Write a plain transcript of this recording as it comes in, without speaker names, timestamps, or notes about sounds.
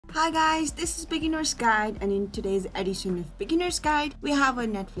Hi guys, this is Beginner's Guide, and in today's edition of Beginner's Guide, we have a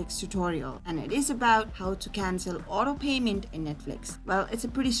Netflix tutorial, and it is about how to cancel auto payment in Netflix. Well, it's a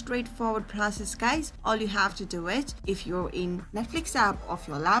pretty straightforward process, guys. All you have to do is, if you're in Netflix app of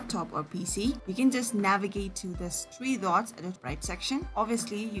your laptop or PC, you can just navigate to this three dots at the right section.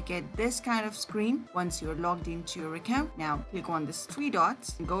 Obviously, you get this kind of screen once you're logged into your account. Now, click on these three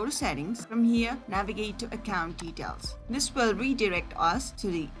dots and go to settings. From here, navigate to account details. This will redirect us to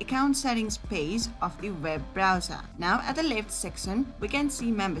the account settings page of the web browser. Now at the left section we can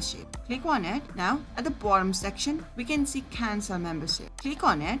see membership. Click on it. Now at the bottom section we can see cancel membership. Click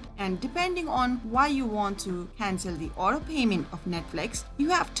on it, and depending on why you want to cancel the auto payment of Netflix, you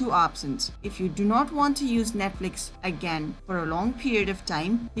have two options. If you do not want to use Netflix again for a long period of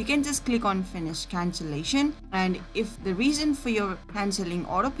time, you can just click on finish cancellation, and if the reason for your canceling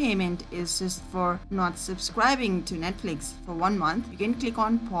auto payment is just for not subscribing to Netflix for 1 month, you can click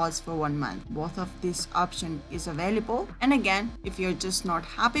on pause for 1 month. Both of this option is available, and again, if you're just not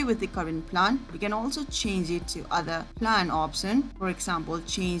happy with the current plan, you can also change it to other plan option. For example,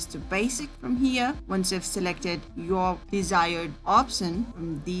 change to basic from here. Once you've selected your desired option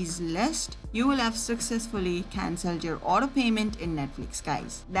from these list, you will have successfully cancelled your auto payment in Netflix,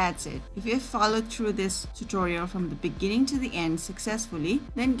 guys. That's it. If you followed through this tutorial from the beginning to the end successfully,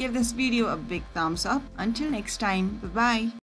 then give this video a big thumbs up. Until next time, bye bye.